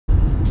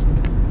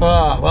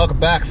Welcome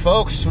back,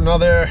 folks, to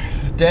another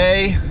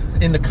day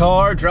in the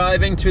car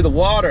driving to the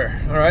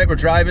water. All right, we're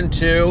driving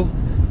to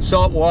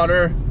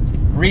saltwater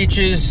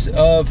reaches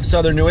of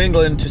southern New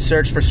England to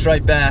search for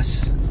striped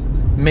bass,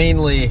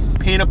 mainly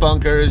peanut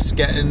bunkers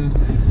getting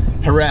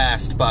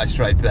harassed by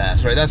striped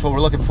bass. Right, that's what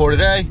we're looking for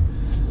today.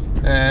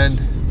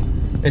 And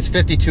it's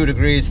 52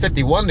 degrees,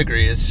 51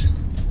 degrees.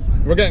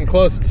 We're getting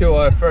close to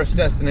our first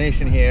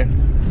destination here.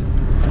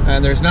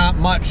 And there's not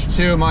much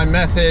to my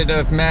method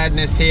of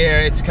madness here.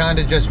 It's kind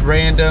of just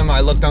random.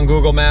 I looked on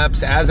Google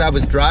Maps as I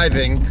was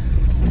driving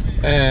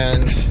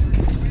and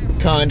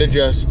kind of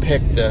just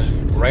picked a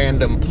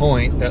random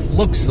point that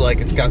looks like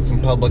it's got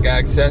some public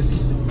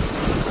access.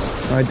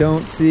 I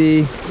don't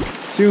see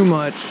too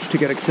much to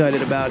get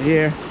excited about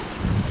here.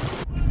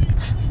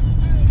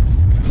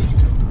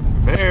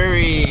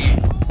 Very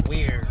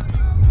weird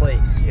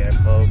place here,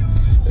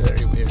 folks.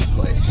 Very weird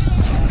place.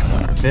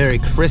 Very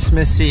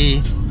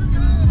Christmassy.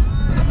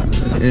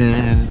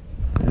 And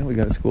we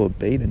got a school of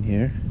bait in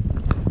here.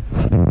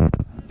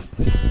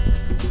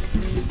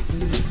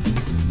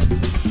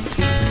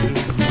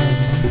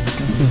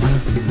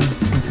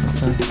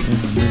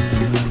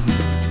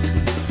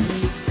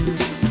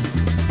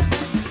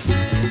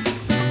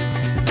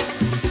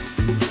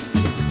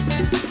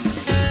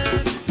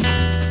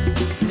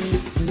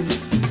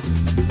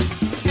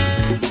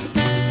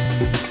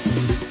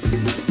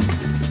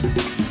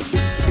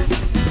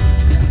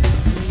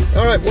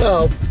 All right,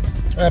 well,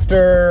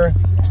 after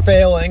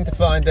failing to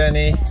find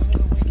any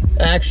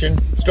action,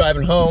 was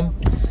driving home,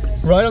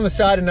 right on the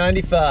side of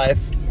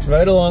 95,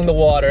 right along the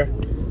water,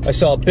 I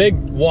saw a big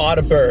wad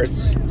of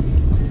birds,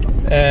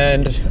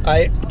 and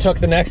I took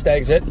the next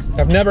exit.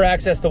 I've never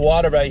accessed the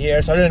water right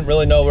here, so I didn't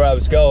really know where I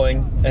was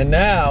going, and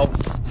now,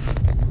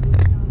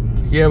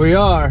 here we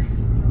are.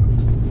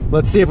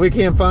 Let's see if we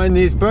can't find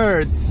these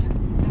birds.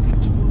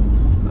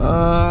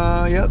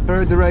 Yep,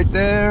 birds are right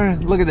there.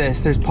 Look at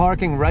this, there's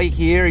parking right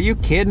here. Are you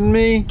kidding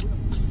me?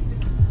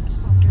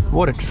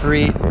 What a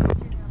treat.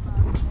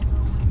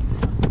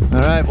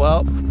 All right,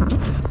 well,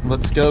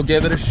 let's go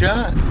give it a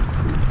shot.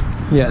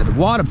 Yeah, the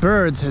wad of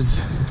birds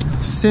has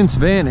since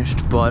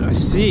vanished, but I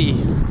see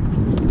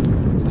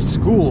a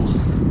school.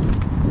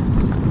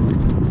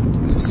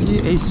 I see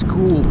a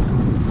school.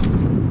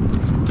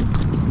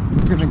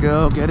 We're gonna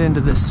go get into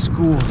this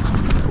school.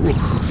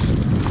 Oof.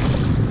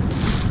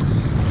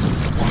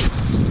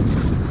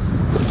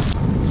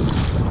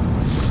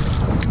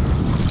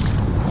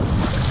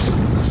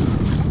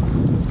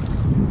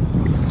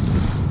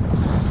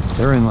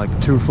 They're in like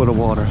 2 foot of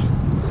water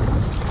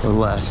or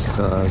less.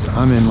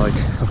 I'm in like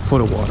a foot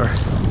of water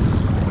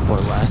or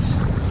less.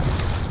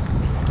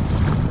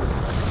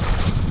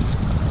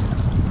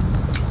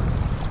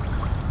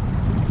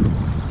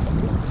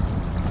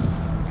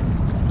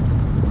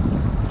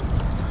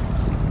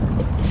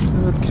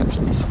 Should catch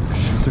these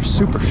fish. They're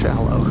super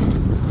shallow.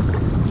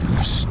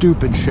 They're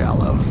stupid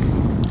shallow.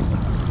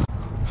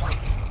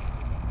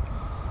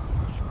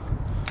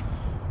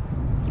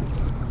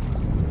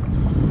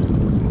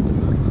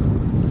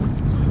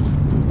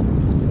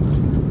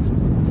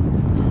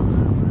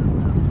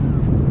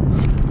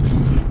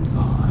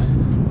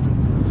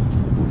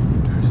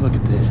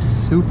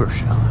 Super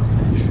shallow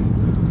fish.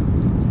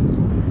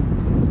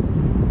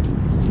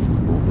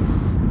 Oof.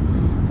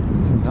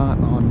 It's not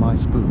on my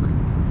spook.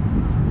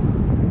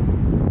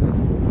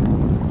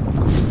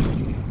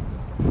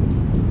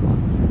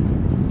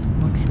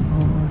 Much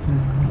more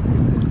than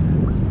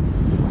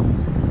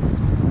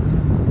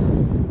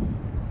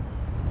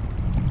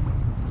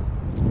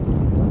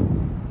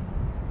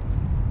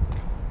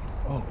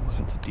oh,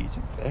 that's a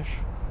decent fish.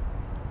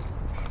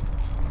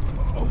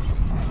 Oh,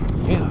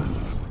 yeah.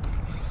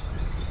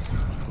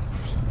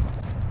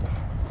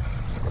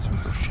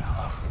 Super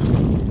shallow.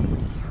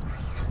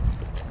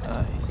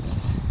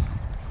 Nice.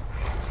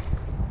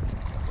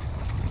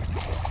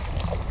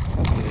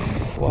 That's a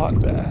slot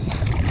bass.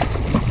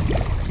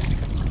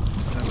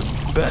 I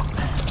would bet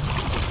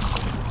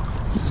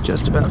it's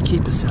just about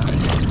keeper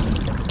size.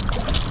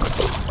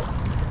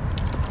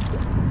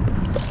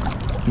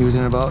 He was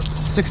in about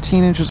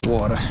 16 inches of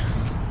water.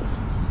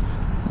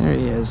 There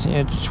he is.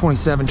 Yeah,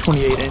 27,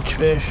 28 inch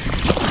fish.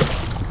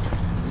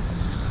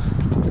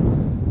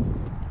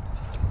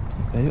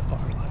 They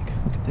are like,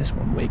 look at this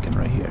one waking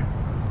right here.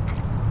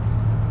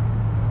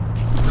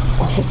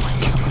 Oh my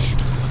gosh.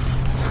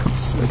 That's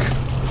sick.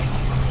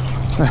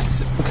 That's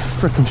sick. Look how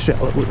freaking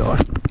shallow we are.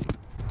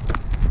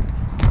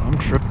 I'm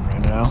tripping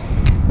right now.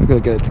 I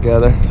gotta get it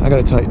together. I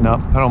gotta tighten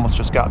up. That almost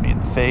just got me in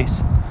the face.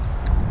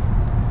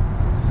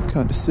 It's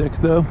kind of sick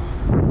though.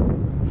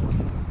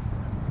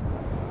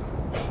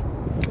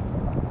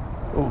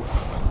 Oh.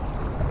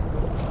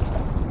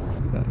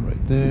 That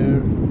right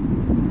there.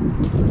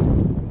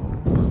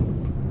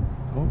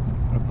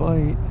 A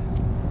bite.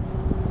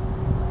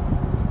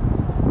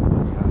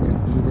 I'm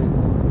gonna eat it.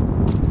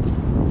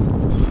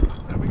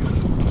 There we go.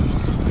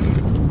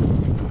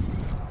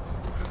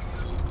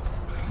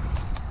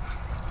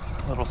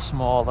 A little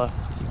smaller,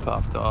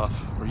 popped off.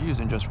 We're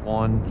using just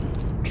one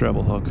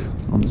treble hook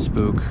on the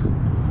spook.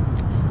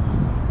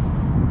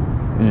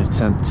 in an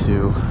attempt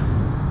to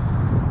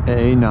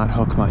A, not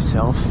hook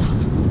myself,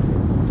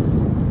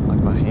 like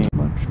my hand,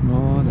 much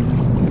more than I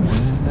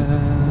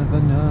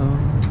ever know.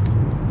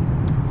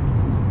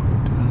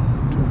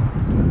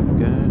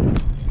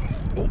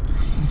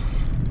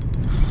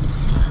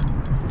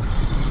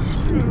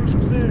 There's a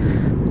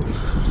fish.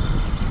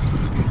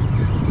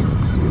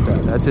 Look at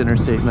that, that's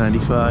Interstate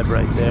 95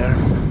 right there.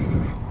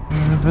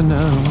 Never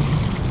know.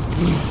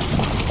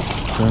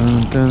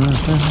 Dun, dun,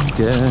 dun,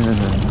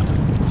 dun.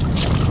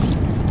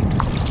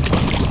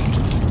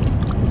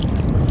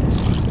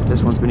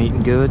 This one's been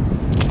eating good.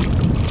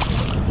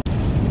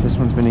 This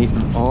one's been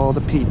eating all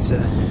the pizza,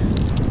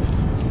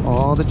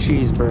 all the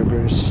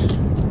cheeseburgers.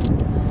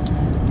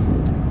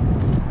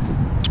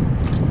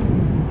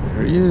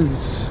 There he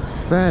is,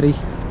 fatty.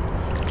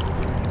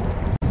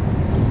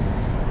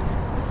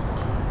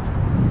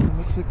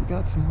 Looks like we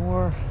got some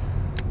more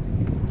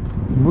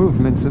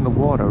movements in the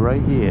water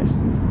right here.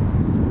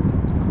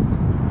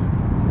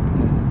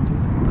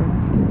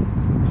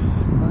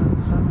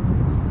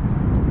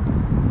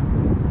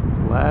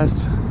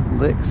 Last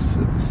licks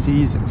of the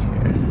season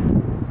here.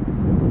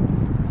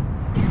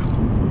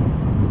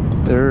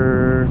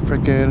 They're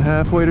freaking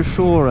halfway to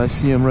shore. I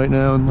see them right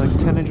now in like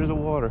 10 inches of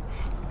water.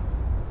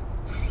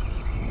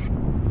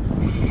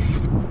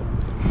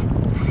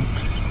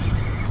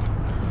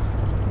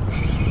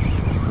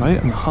 Right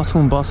in the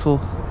hustle and bustle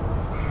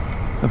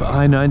of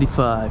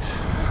I-95.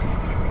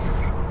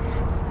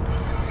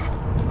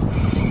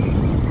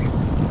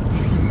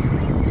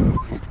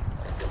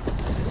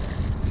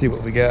 See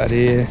what we got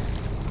here.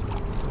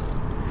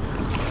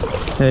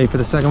 Hey, for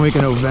the second week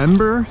of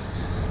November,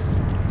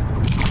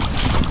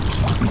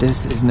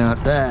 this is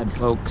not bad,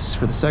 folks.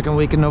 For the second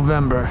week of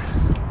November,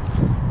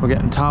 we're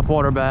getting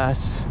topwater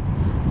bass,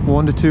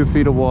 1 to 2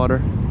 feet of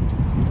water,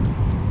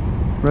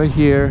 right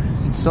here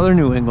in southern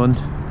New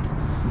England.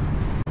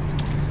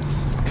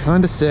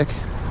 Kinda sick.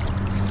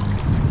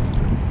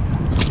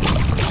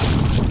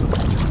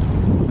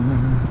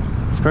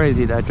 It's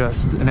crazy that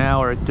just an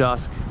hour at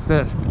dusk,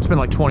 it's been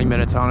like 20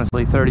 minutes,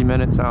 honestly, 30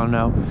 minutes, I don't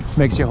know,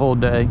 makes your whole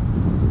day.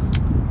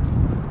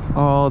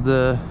 All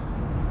the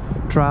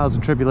trials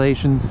and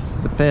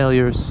tribulations, the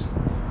failures,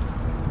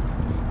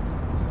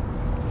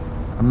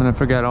 I'm gonna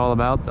forget all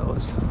about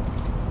those.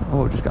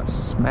 Oh, it just got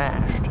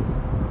smashed.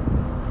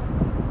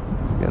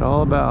 Forget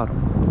all about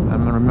them. I'm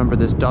gonna remember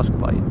this dusk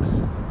bite.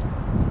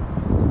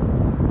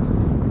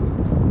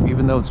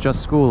 Even though it's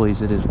just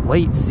schoolies, it is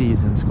late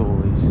season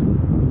schoolies.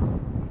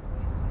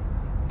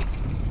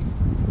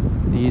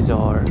 These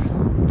are,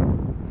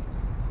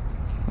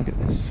 look at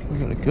this, we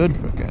got a good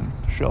frickin'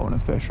 showing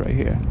of fish right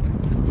here.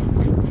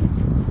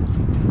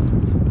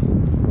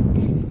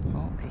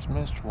 Oh, just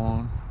missed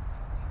one.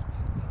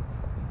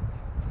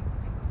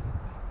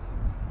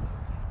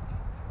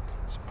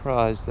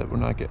 Surprised that we're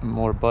not getting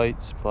more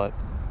bites, but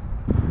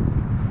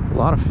a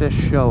lot of fish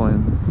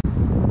showing.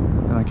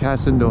 And I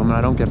cast into them and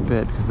I don't get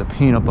bit because the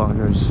peanut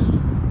bunkers.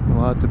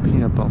 Lots of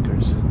peanut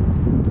bunkers.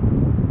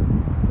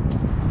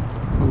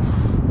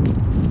 Oof.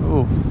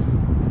 Oof.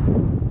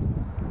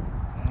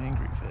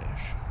 Angry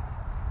fish.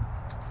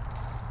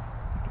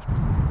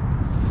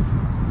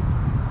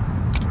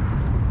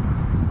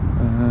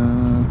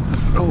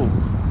 Oh.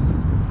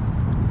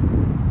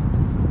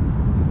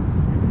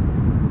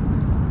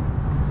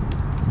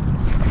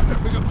 There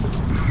we go.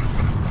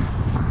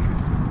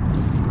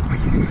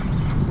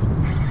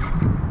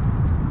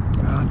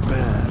 Not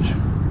bad.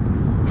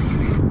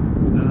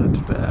 Not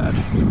bad.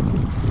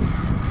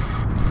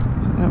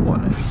 That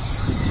one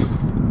is...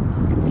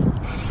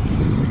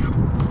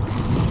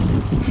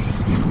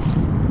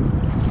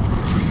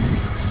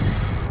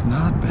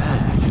 not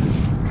bad.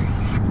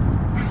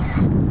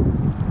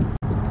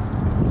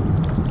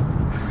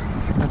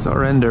 That's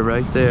our ender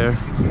right there.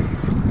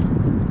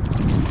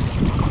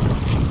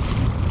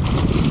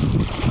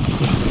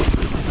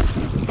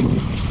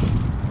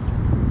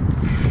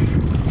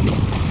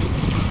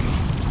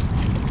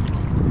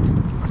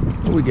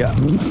 What we got?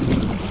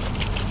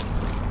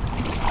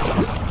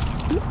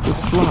 It's a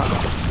slot.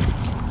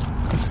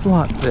 A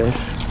slot fish.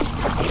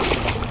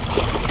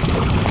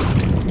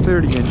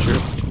 30-incher.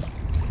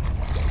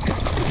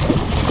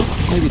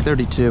 Maybe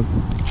 32.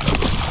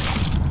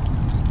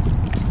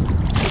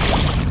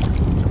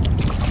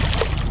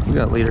 We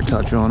got leader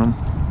touch on him.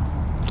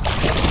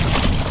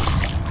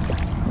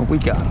 Oh, we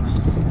got him.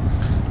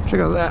 Check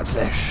out that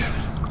fish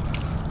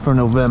for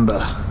November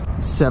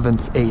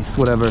 7th, 8th,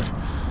 whatever.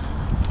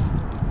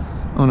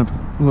 On a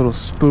little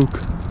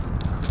spook.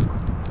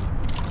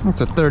 That's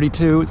a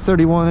 32,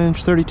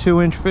 31-inch,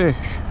 32-inch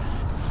fish.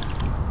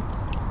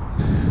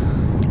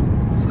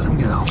 Let's let him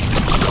go.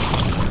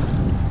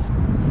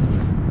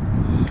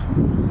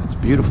 It's a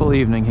beautiful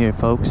evening here,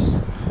 folks.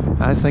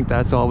 I think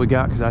that's all we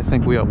got because I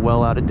think we are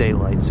well out of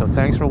daylight. So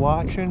thanks for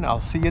watching. I'll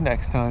see you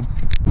next time.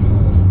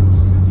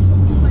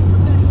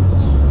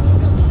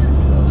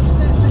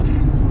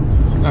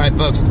 All right,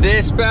 folks,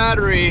 this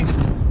battery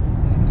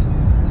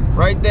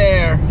right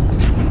there,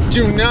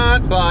 do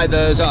not buy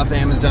those off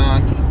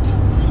Amazon.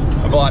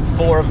 I bought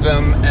 4 of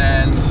them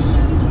and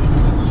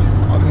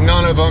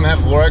none of them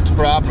have worked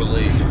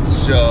properly.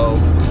 So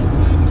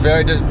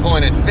very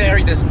disappointed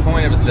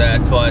with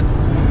that. But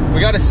we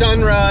got a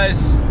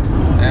sunrise,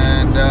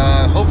 and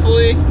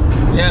hopefully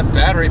we have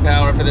battery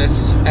power for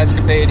this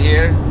escapade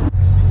here.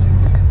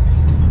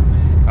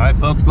 All right,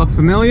 folks, look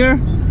familiar?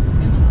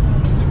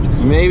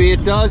 Maybe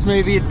it does,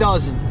 maybe it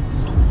doesn't.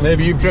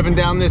 Maybe you've driven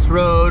down this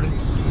road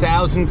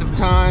thousands of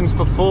times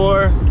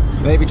before,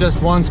 maybe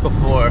just once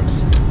before.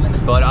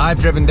 But I've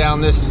driven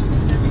down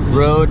this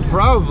road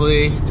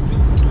probably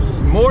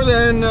more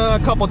than a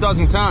couple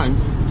dozen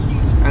times.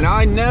 And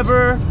I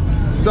never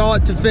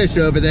thought to fish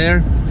over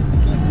there.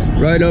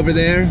 Right over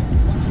there.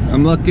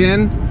 I'm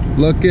looking,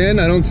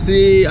 I don't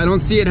see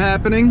it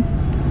happening.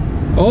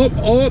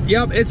 Oh,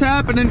 yep, it's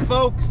happening,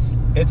 folks.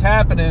 It's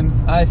happening,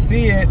 I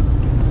see it.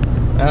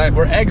 All right,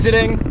 we're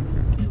exiting.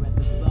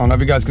 I don't know if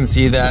you guys can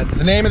see that.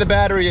 The name of the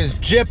battery is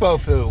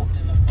Jipofu.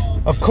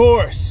 Of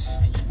course.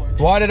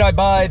 Why did I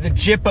buy the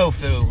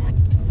Jipofu?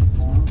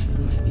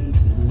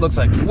 Looks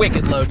like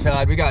wicked low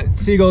tide. We got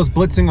seagulls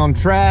blitzing on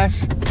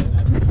trash.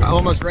 I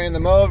almost ran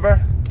them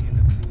over.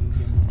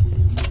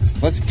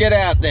 Let's get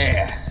out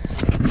there.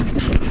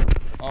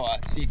 Oh, I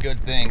see good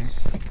things.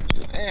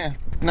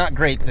 Not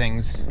great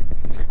things.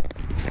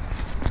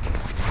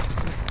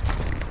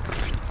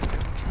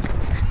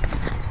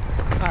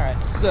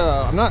 Alright,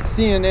 so I'm not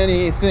seeing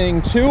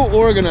anything too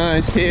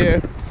organized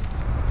here.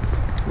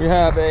 We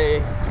have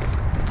a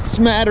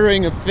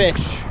smattering of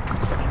fish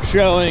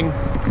showing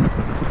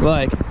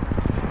like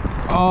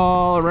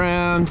all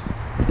around.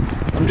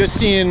 I'm just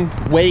seeing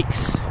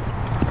wakes.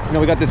 You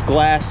know, we got this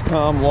glass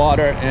calm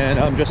water, and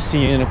I'm just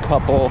seeing a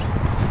couple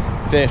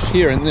fish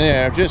here and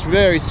there, just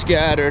very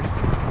scattered.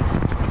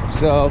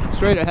 So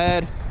straight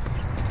ahead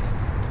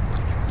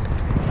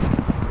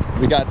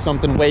we got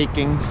something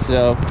waking,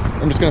 so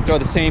I'm just gonna throw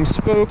the same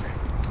spook.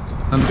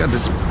 I've got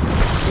this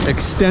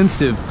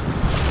extensive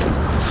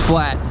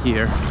flat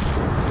here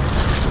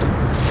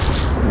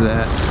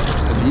that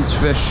these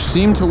fish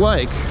seem to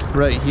like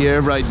right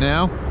here, right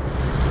now.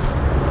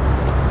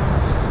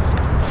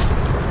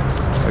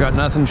 I got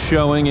nothing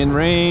showing in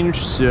range,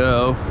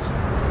 so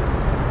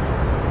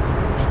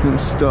just gonna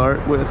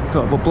start with a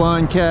couple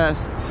blind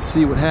casts,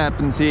 see what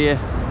happens here.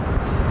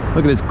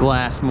 Look at this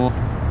glass moor.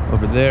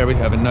 Over there we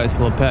have a nice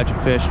little patch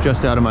of fish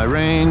just out of my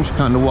range,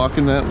 kind of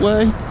walking that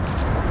way.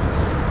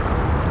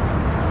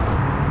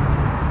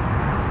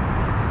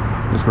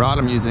 This rod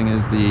I'm using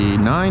is the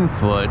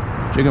 9-foot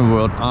Jigging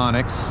World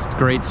Onyx. It's a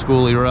great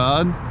schoolie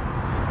rod.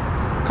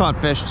 Caught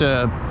fish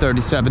to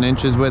 37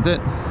 inches with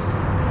it.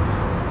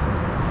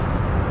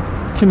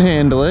 Can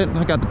handle it.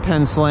 I got the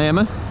Pen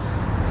Slammer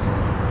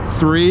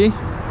 3.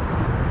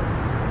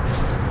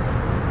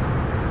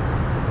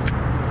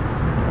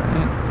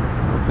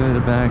 Bit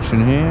of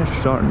action here,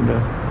 starting to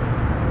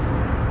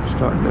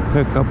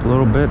pick up a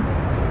little bit.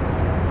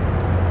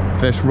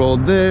 Fish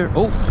rolled there.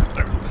 Oh,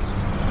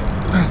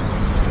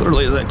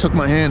 literally as I took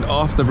my hand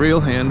off the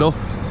reel handle,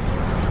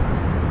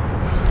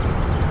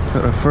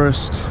 got our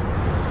first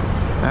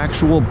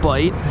actual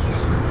bite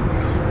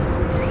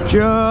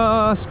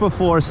just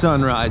before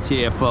sunrise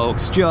here,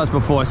 folks. Just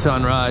before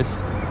sunrise.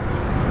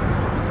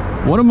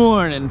 What a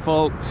morning,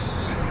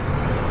 folks.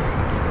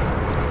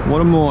 What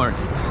a morning.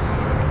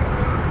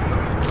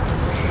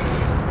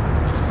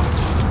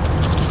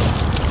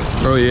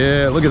 Oh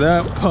yeah, look at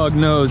that pug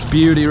nose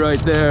beauty right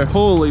there.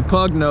 Holy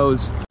pug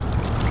nose.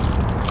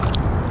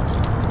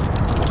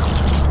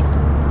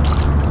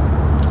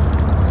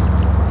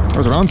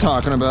 That's what I'm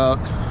talking about.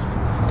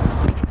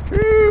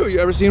 Whew, you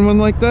ever seen one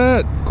like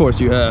that? Of course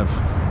you have.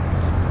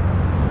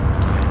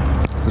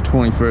 It's the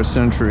 21st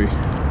century.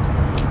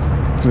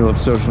 We love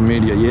social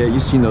media. Yeah,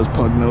 you've seen those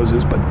pug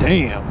noses, but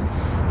damn.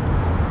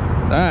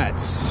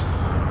 That's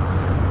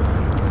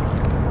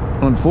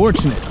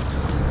unfortunate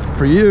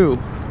for you.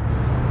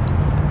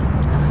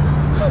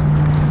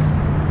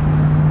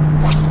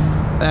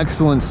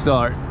 Excellent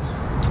start.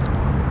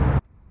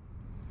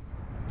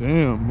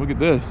 Damn, look at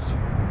this.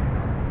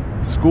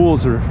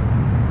 Schools are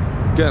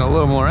getting a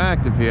little more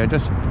active here. I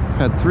just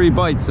had 3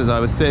 bites as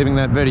I was saving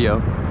that video.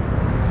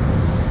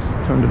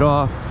 Turned it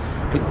off.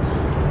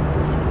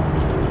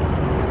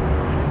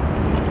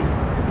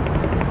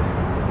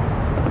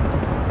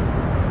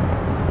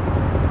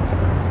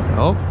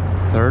 Oh,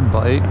 3rd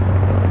bite.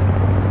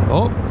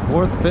 Oh,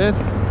 4th,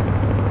 5th.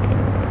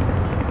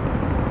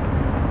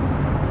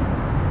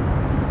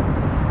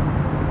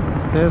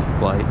 5th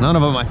bite. None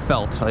of them I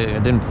felt. I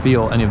didn't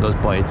feel any of those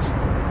bites.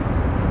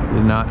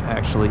 Did not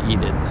actually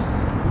eat it.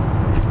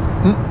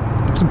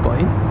 There's a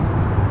bite.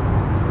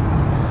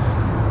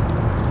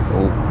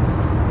 Oh,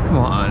 come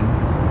on.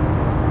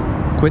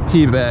 Quit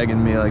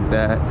teabagging me like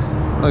that.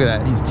 Look at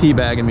that. He's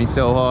teabagging me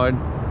so hard.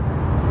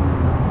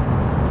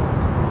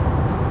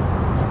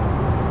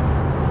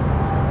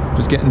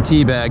 Just getting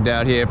teabagged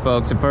out here,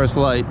 folks, at first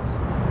light.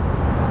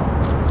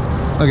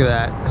 Look at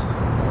that.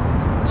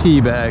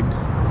 Teabagged.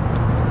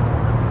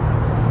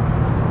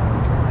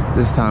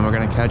 This time we're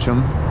gonna catch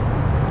him.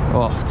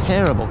 Oh,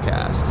 terrible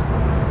cast.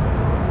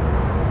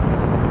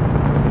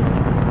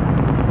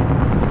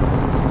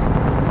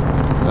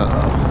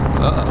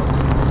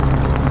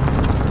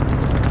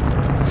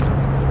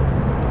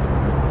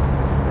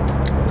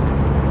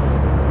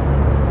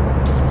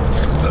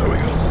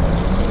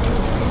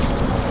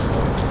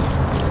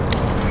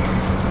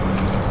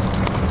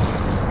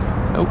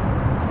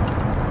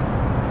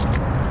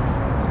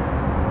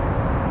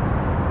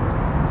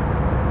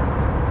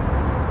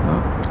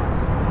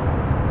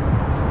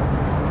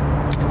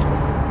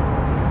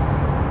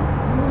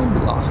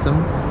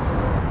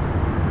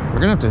 We're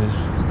gonna have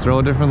to throw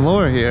a different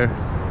lure here.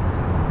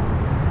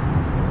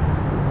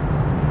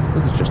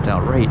 This is just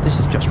outrageous. This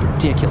is just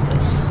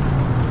ridiculous.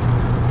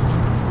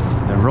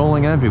 They're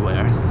rolling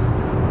everywhere.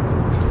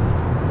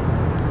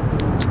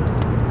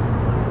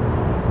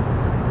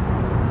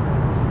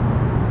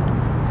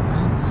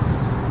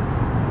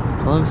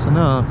 That's close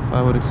enough.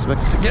 I would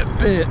expect to get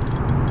bit.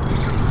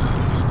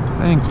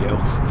 Thank you.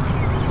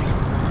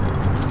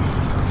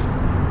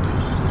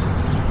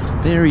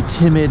 Very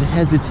timid,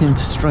 hesitant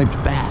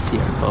striped bass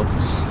here,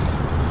 folks.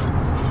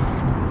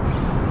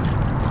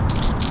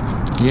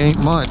 He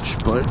ain't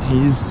much, but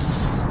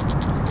he's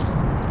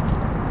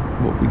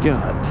what we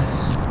got.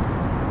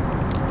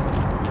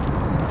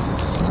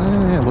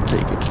 Yeah, we'll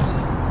take it.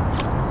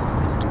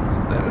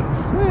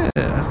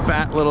 Yeah,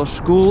 fat little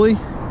schoolie.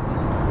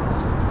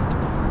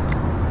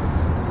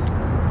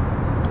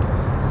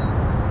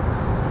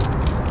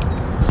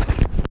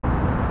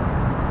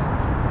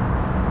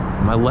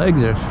 My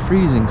legs are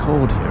freezing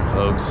cold here,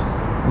 folks.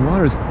 The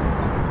water's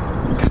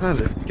kind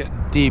of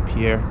getting deep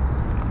here.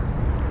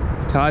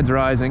 Tide's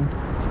rising.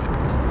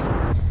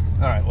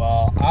 All right,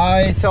 well,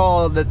 I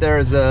saw that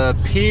there's a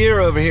pier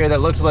over here that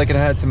looked like it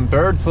had some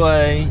bird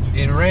play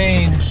in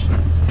range.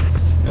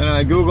 And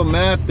I Google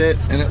mapped it,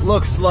 and it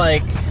looks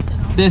like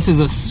this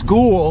is a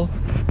school.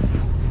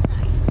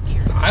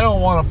 I don't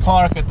want to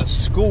park at the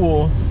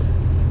school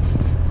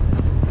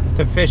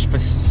to fish for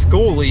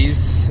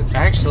schoolies.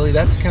 Actually,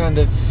 that's kind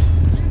of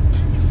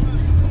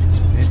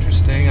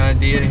interesting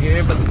idea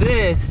here, but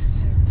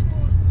this,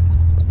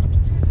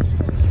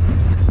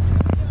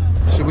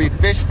 should we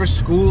fish for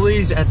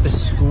schoolies at the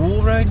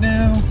school right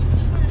now?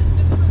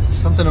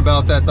 Something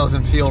about that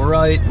doesn't feel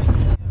right.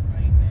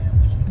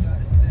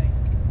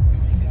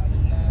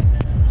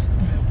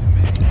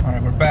 All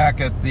right, we're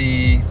back at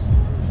the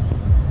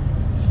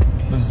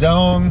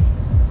zone.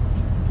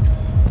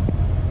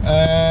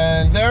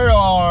 And there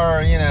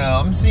are, you know,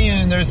 I'm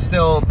seeing there's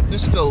still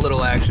a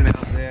little action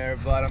out there,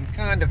 but I'm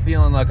kind of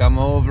feeling like I'm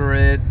over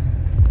it.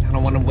 I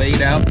don't want to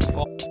wait out the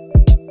fall.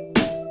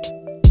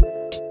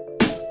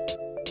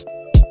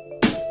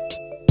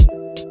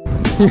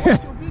 I watch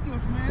your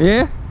videos, man.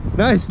 Yeah?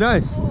 Nice,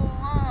 nice. Oh,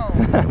 wow.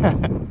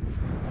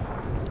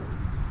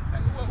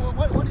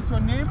 What is your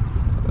name?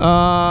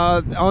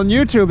 On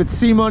YouTube, it's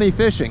Sea Money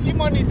Fishing. Sea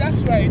Money, that's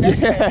right.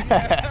 That's right.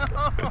 Yeah.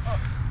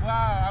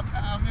 Wow,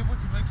 I'm able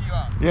to make you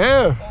out.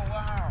 Yeah. Oh,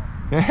 wow.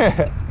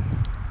 Yeah.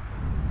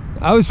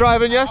 I was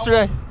driving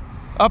yesterday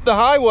up the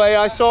highway.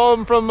 I saw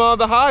him from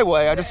the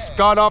highway. I just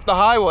got off the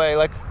highway.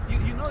 Like, you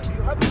know,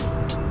 you have